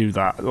do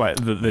that, like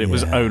that it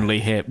was only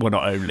him. Well,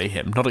 not only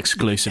him, not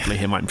exclusively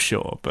him, I'm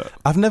sure, but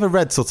I've never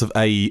read sort of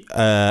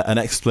an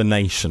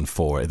explanation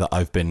for it that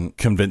I've been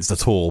convinced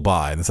at all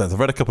by, in the sense I've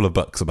read a couple of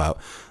books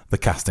about the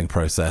casting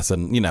process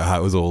and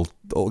how it was all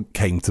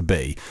came to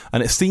be,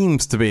 and it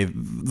seems to be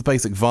the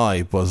basic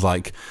vibe was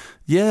like,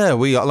 we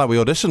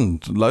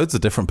auditioned loads of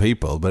different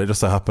people, but it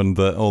just so happened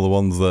that all the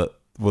ones that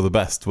were the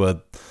best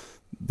were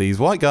these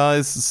white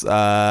guys,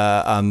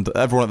 and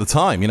everyone at the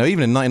time, even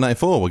in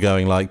 1994, were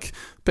going like,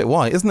 a bit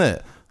white, isn't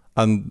it?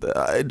 And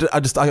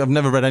I've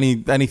never read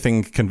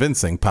anything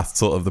convincing past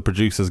sort of the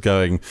producers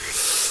going,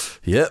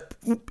 yep,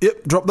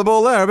 dropped the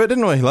ball there a bit,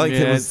 didn't we? Like,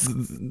 it was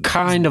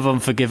kind of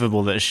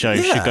unforgivable that a show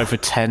should go for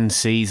 10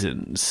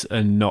 seasons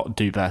and not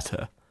do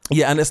better.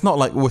 Yeah, and it's not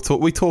like we're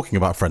talking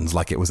about Friends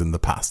like it was in the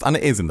past, and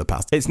it is in the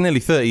past. It's nearly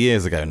 30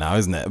 years ago now,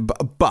 isn't it?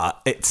 But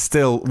it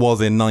still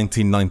was in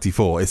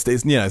 1994.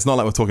 It's not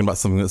like we're talking about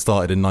something that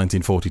started in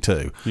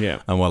 1942.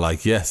 Yeah, and we're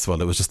like, yes, well,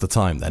 it was just a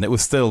time then. It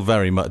was still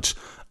very much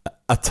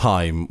a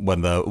time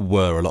when there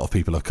were a lot of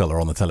people of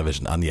colour on the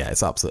television, and yeah, it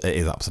is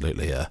absolutely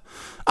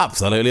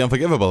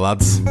unforgivable,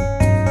 lads.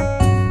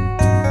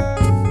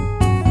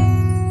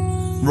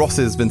 Ross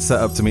has been set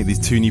up to meet these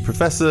two new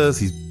professors.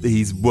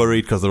 He's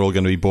worried because they're all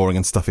going to be boring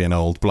and stuffy and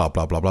old, blah,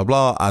 blah, blah, blah,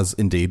 blah, as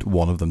indeed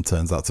one of them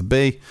turns out to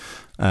be.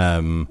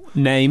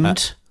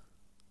 Named?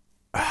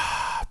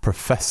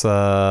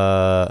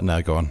 Professor...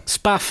 No, go on.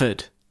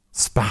 Spafford.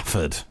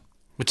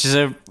 Which is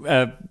a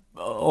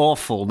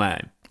awful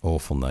name.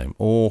 Awful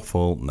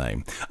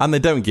name. And they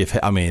don't give him...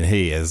 I mean,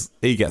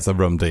 he gets a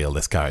rum deal,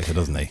 this character,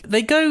 doesn't he?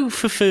 They go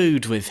for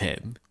food with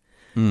him.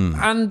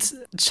 And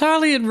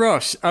Charlie and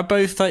Ross are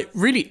both like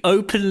really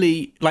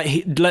openly,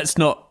 like, let's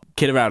not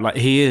kid around, like,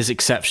 he is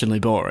exceptionally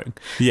boring.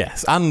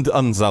 Yes, and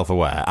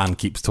unself-aware, and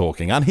keeps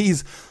talking, and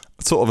he's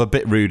sort of a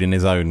bit rude in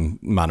his own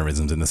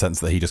mannerisms, in the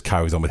sense that he just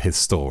carries on with his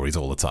stories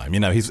all the time.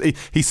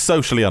 He's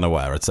socially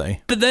unaware, I'd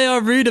say. But they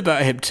are rude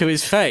about him to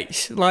his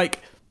face. Like,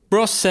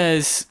 Ross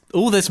says,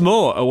 there's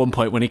more at one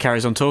point when he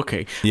carries on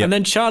talking. Yep. And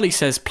then Charlie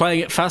says,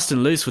 playing it fast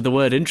and loose with the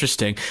word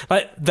interesting.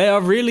 Like, they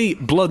are really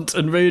blunt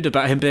and rude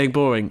about him being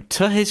boring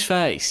to his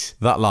face.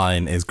 That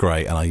line is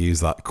great, and I use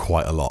that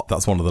quite a lot.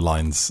 That's one of the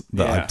lines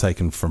that I've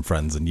taken from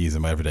Friends and use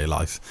in my everyday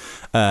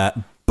life.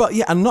 But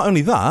yeah, and not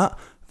only that,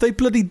 they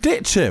bloody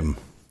ditch him.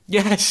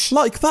 Yes.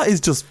 Like, that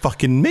is just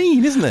fucking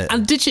mean, isn't it?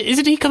 And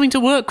isn't he coming to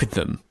work with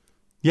them?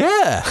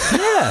 Yeah,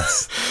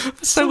 yes.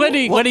 So when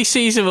he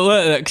sees him at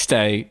work the next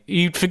day,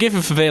 you'd forgive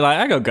him for being like,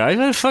 hang on, guys,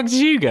 where the fuck did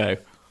you go?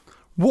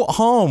 What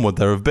harm would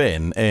there have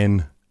been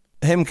in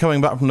him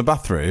coming back from the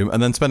bathroom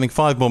and then spending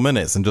 5 more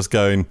minutes and just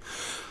going,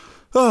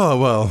 oh,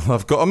 well,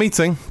 I've got a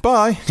meeting,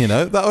 bye.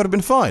 That would have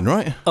been fine,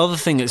 right? Other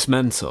thing that's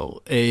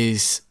mental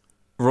is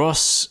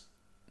Ross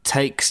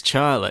takes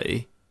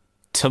Charlie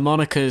to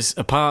Monica's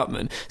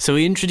apartment. So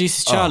he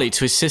introduces Charlie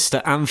to his sister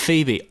and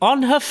Phoebe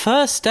on her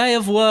first day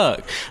of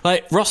work.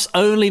 Like, Ross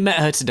only met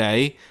her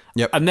today.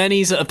 Yep. And then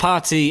he's at a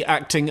party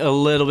acting a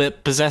little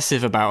bit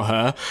possessive about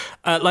her.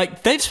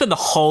 Like, they've spent the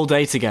whole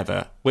day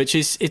together, which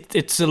is,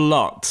 it's a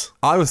lot.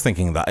 I was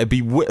thinking that it'd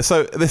be...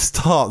 So this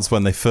starts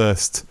when they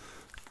first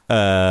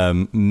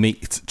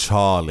meet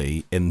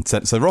Charlie in...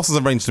 So Ross has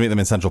arranged to meet them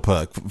in Central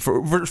Perk.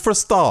 For a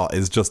start,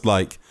 is just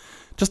like...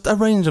 Just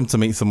arrange them to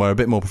meet somewhere a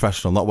bit more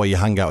professional, not where you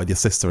hang out with your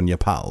sister and your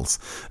pals,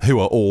 who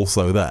are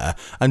also there.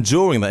 And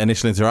during that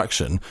initial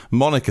interaction,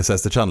 Monica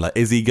says to Chandler,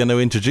 is he going to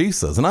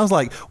introduce us? And I was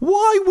like,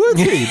 why would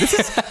he?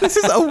 This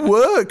is a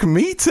work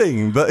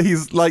meeting that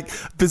he's, like,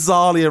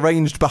 bizarrely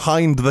arranged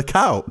behind the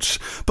couch.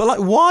 But, like,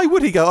 why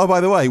would he go, oh,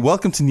 by the way,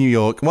 welcome to New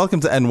York,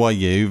 welcome to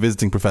NYU,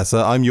 visiting professor,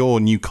 I'm your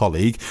new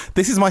colleague,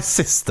 this is my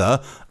sister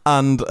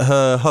and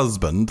her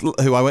husband,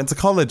 who I went to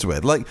college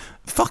with. Like,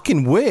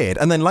 fucking weird.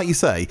 And then, like you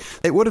say,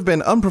 it would have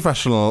been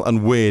unprofessional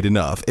and weird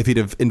enough if he'd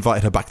have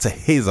invited her back to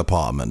his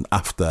apartment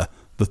after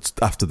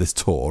this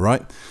tour,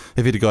 right?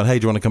 If he'd have gone, hey,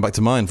 do you want to come back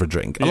to mine for a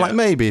drink? And like,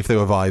 maybe if they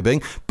were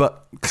vibing,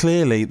 but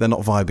clearly they're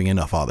not vibing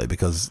enough, are they?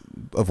 Because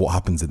of what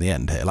happens in the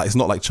end here. Like, it's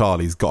not like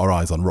Charlie's got her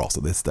eyes on Ross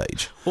at this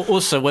stage.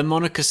 Also, when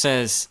Monica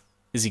says,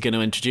 is he going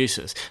to introduce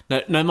us?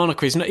 No,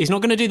 Monica, he's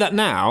not going to do that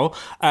now.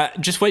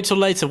 Just wait till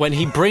later when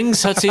he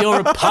brings her to your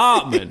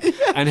apartment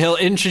and he'll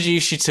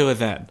introduce you to her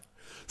then.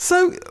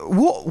 So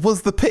what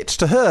was the pitch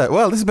to her?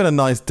 Well, this has been a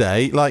nice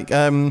day. Like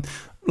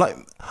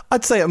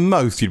I'd say at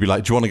most you'd be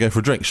like, do you want to go for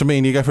a drink?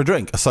 Shameen, you go for a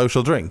drink, a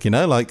social drink, you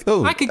know? Like,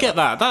 oh. I could get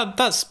that.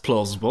 That's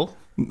plausible.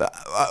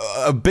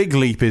 A big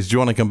leap is, do you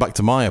want to come back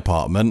to my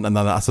apartment? And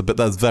then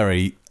there's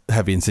very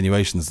heavy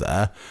insinuations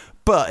there.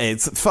 But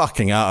it's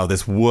fucking out of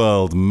this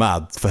world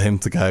mad for him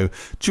to go,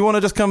 do you want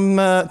to just come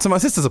to my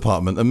sister's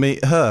apartment and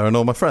meet her and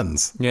all my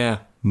friends? Yeah.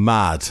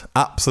 Mad.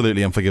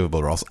 Absolutely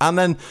unforgivable, Ross. And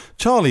then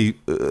Charlie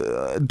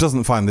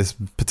doesn't find this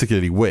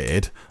particularly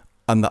weird.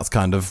 And that's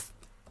kind of,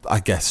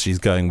 I guess she's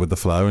going with the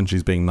flow and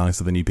she's being nice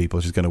to the new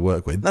people she's going to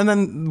work with. And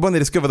then when they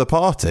discover the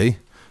party,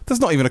 there's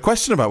not even a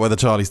question about whether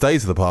Charlie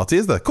stays for the party,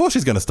 is there? Of course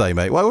she's going to stay,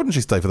 mate. Why wouldn't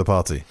she stay for the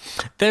party?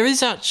 There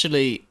is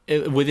actually,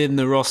 within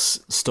the Ross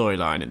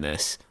storyline in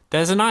this,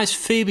 there's a nice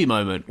Phoebe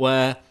moment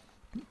where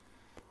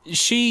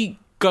she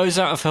goes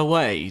out of her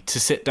way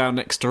to sit down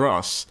next to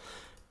Ross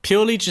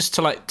purely just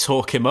to like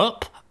talk him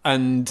up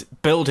and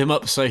build him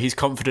up so he's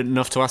confident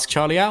enough to ask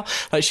Charlie out.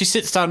 Like she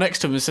sits down next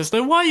to him and says,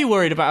 "No, why are you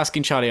worried about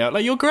asking Charlie out?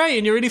 Like you're great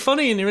and you're really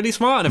funny and you're really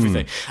smart and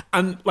everything."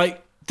 And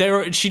like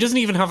she doesn't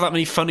even have that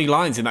many funny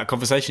lines in that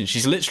conversation.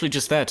 She's literally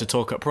just there to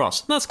talk up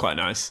Ross. That's quite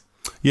nice.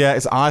 Yeah,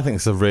 I think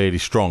it's a really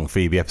strong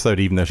Phoebe episode,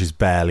 even though she's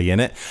barely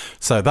in it.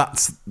 So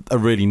that's a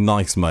really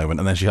nice moment.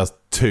 And then she has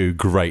two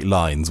great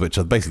lines, which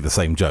are basically the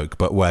same joke,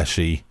 but where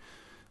she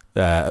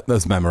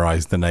has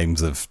memorised the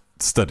names of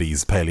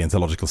studies,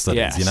 paleontological studies,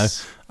 yes. You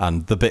know?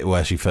 And the bit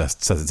where she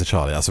first says it to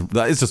Charlie,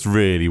 that is just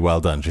really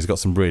well done. She's got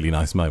some really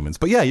nice moments.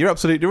 But yeah, you're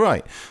absolutely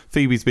right.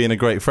 Phoebe's being a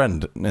great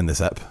friend in this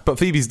ep. But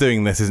Phoebe's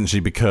doing this, isn't she,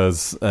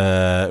 because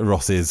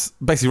Ross is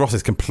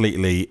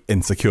completely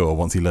insecure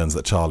once he learns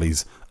that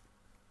Charlie's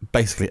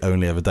basically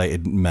only ever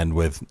dated men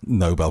with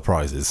Nobel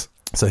Prizes.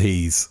 So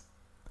he's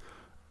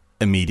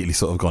immediately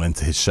sort of gone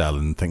into his shell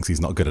and thinks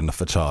he's not good enough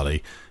for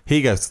Charlie.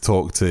 He goes to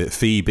talk to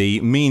Phoebe.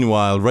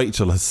 Meanwhile,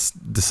 Rachel has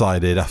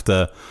decided,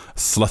 after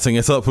slutting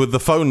it up with the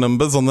phone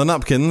numbers on the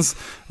napkins,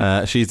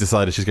 she's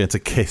decided she's going to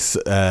kiss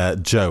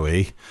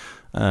Joey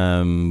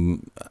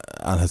and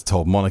has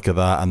told Monica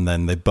that, and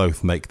then they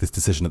both make this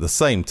decision at the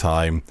same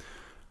time.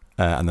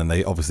 And then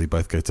they obviously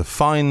both go to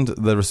find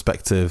the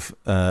respective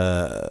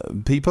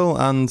people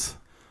and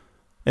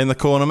in the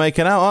corner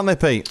making out, aren't they,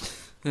 Pete?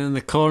 In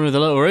the corner of the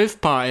little roof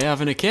party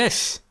having a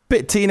kiss.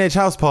 Bit teenage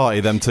house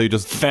party, them two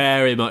just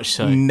very much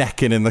so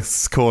necking in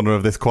the corner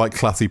of this quite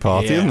classy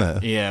party, isn't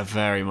it? Yeah,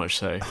 very much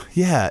so.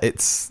 Yeah,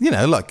 it's,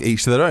 look,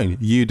 each to their own.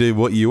 You do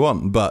what you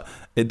want, but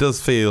it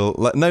does feel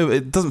like, no,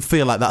 it doesn't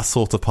feel like that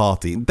sort of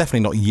party. Definitely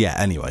not yet,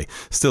 anyway.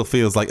 Still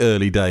feels like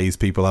early days,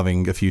 people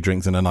having a few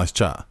drinks and a nice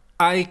chat.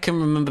 I can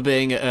remember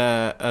being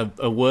at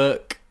a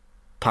work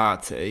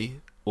party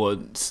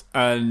once,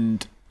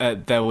 and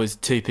there was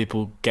two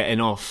people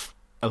getting off,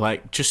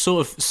 like just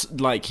sort of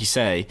like you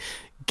say,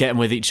 getting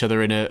with each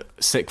other in a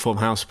sixth form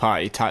house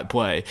party type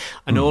way,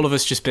 and all of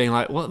us just being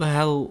like, "What the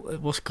hell?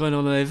 What's going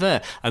on over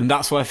there?" And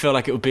that's what I feel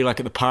like it would be like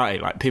at the party.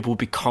 Like people would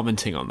be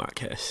commenting on that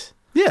kiss.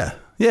 Yeah,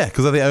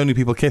 because they're the only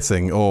people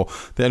kissing, or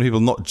the only people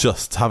not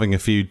just having a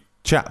few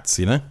chats,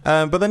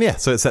 but then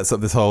so it sets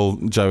up this whole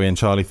Joey and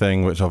Charlie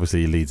thing, which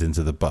obviously leads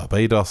into the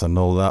Barbados and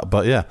all that.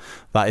 But yeah,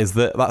 that's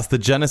the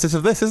genesis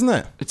of this, isn't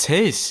it? It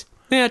is.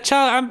 Yeah,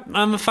 Charlie.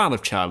 I'm a fan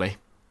of Charlie.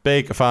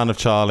 Big fan of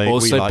Charlie.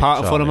 Also part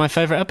Charlie. Of one of my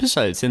favourite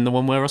episodes, in the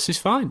one where Ross is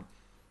fine.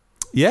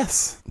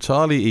 Yes,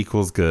 Charlie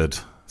equals good.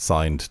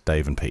 Signed,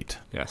 Dave and Pete.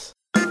 Yes.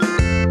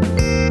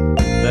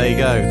 There you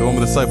go, the one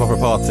with the soap opera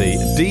party.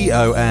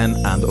 D-O-N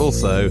and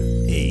also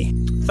E.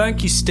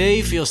 Thank you,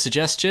 Steve, for your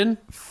suggestion.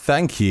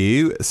 Thank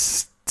you,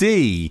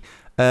 Steve.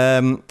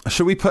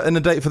 Should we put in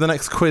a date for the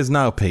next quiz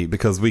now, Pete?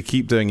 Because we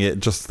keep doing it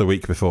just the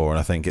week before, and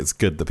I think it's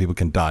good that people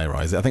can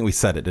diarise it. I think we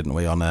said it, didn't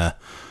we, on the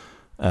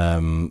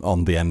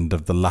end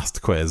of the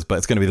last quiz, but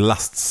it's going to be the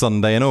last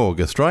Sunday in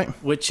August, right?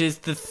 Which is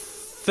the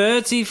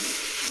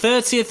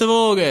 30th of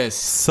August.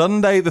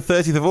 Sunday the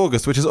 30th of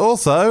August, which is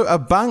also a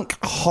bank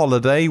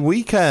holiday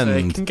weekend. So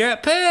you can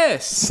get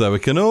pissed. So we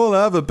can all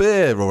have a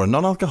beer or a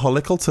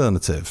non-alcoholic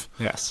alternative.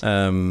 Yes.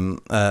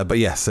 But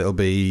yes, it'll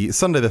be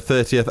Sunday the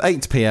 30th,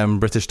 8 p.m.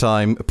 British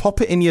time.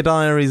 Pop it in your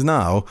diaries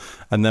now,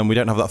 and then we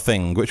don't have that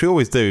thing, which we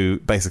always do,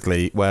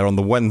 basically, where on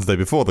the Wednesday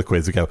before the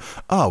quiz we go,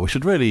 we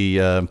should really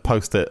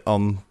post it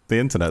on the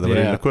internet that we're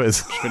doing a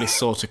quiz. Really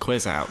sort a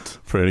quiz out.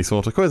 So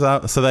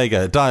there you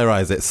go.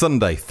 Diarise it.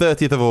 Sunday,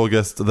 30th of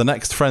August, the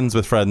next Friends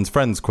with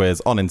Friends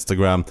quiz on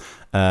Instagram.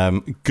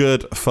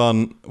 Good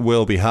fun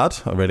will be had.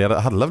 I really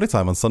had a lovely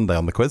time on Sunday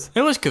on the quiz.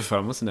 It was good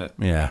fun, wasn't it?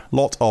 Yeah,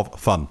 lot of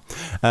fun.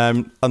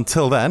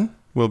 Until then,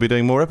 we'll be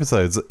doing more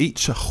episodes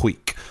each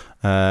week.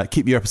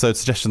 Keep your episode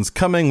suggestions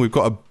coming. We've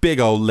got a big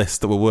old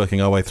list that we're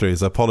working our way through,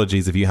 so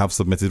apologies if you have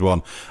submitted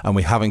one and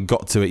we haven't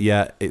got to it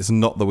yet. It's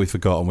not that we've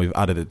forgotten, we've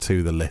added it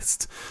to the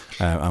list,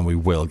 and we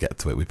will get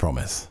to it, we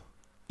promise.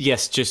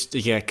 Yes,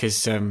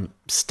 because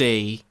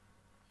Steve,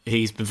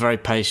 he's been very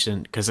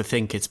patient because I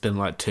think it's been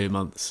like 2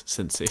 months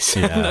since he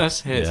sent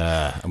us his.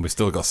 Yeah, and we've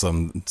still got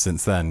some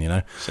since then, you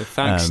know. So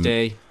thanks,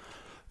 Steve.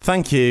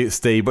 Thank you,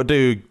 Steve. But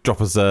do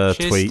drop us a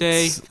tweet.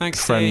 Cheers, Steve.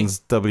 Thanks, Friends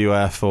Steve.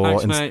 WF or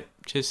thanks, mate.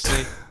 Cheers,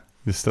 Steve.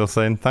 You're still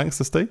saying thanks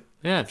to Steve?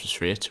 Yeah, I'm just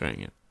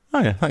reiterating it.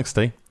 Oh yeah, thanks,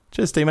 Steve.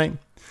 Cheers, Steve, mate.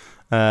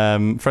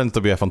 Friends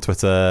WF on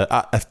Twitter,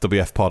 at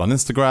FWF Pod on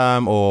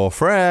Instagram, or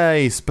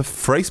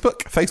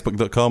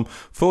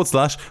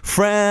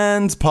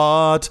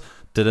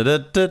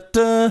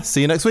Facebook.com/FriendsPod.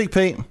 See you next week,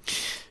 Pete.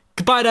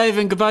 Goodbye, Dave,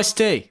 and goodbye,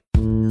 Steve.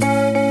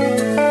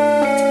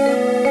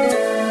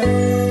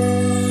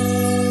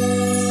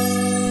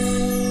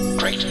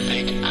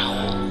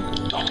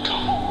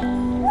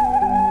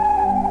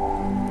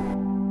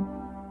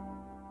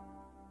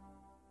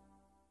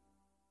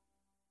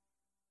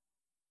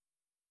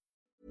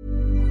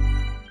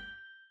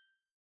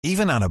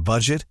 Even on a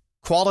budget,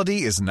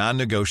 quality is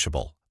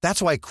non-negotiable.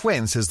 That's why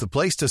Quince is the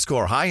place to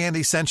score high-end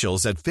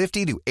essentials at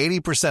 50 to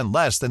 80%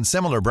 less than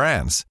similar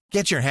brands.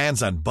 Get your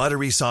hands on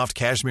buttery soft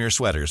cashmere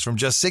sweaters from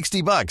just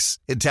 $60,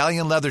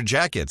 Italian leather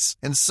jackets,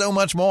 and so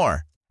much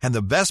more. And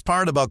the best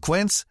part about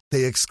Quince,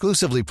 they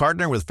exclusively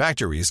partner with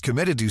factories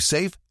committed to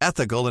safe,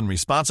 ethical, and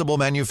responsible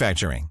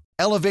manufacturing.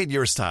 Elevate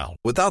your style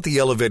without the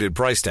elevated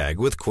price tag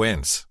with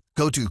Quince.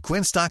 Go to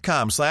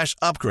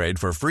quince.com/upgrade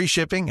for free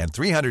shipping and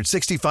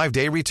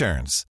 365-day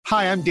returns.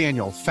 Hi, I'm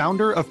Daniel,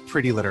 founder of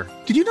Pretty Litter.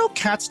 Did you know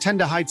cats tend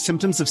to hide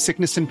symptoms of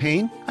sickness and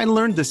pain? I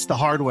learned this the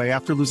hard way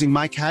after losing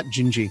my cat,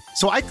 Gingy.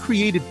 So I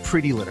created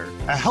Pretty Litter,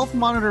 a health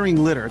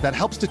monitoring litter that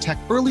helps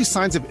detect early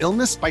signs of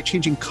illness by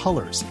changing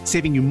colors,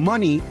 saving you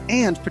money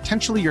and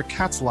potentially your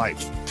cat's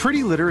life.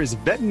 Pretty Litter is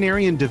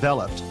veterinarian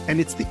developed, and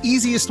it's the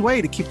easiest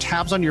way to keep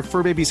tabs on your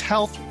fur baby's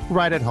health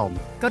right at home.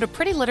 Go to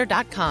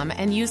prettylitter.com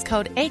and use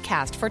code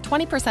ACAST for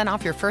 20%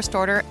 off your first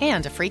order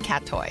and a free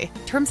cat toy.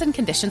 Terms and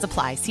conditions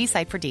apply. See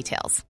site for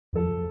details.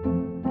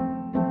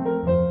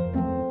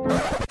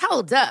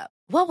 Hold up.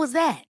 What was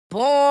that?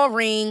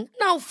 Boring.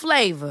 No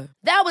flavor.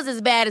 That was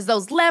as bad as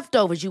those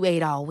leftovers you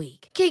ate all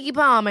week. Keke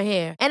Palmer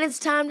here, and it's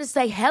time to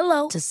say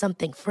hello to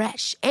something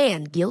fresh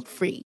and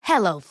guilt-free.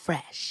 Hello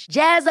Fresh.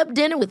 Jazz up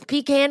dinner with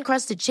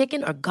pecan-crusted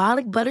chicken or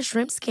garlic butter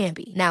shrimp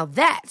scampi. Now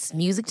that's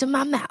music to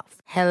my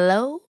mouth.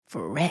 Hello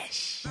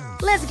Fresh.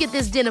 Let's get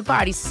this dinner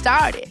party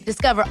started.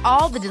 Discover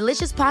all the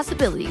delicious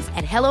possibilities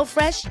at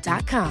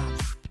HelloFresh.com.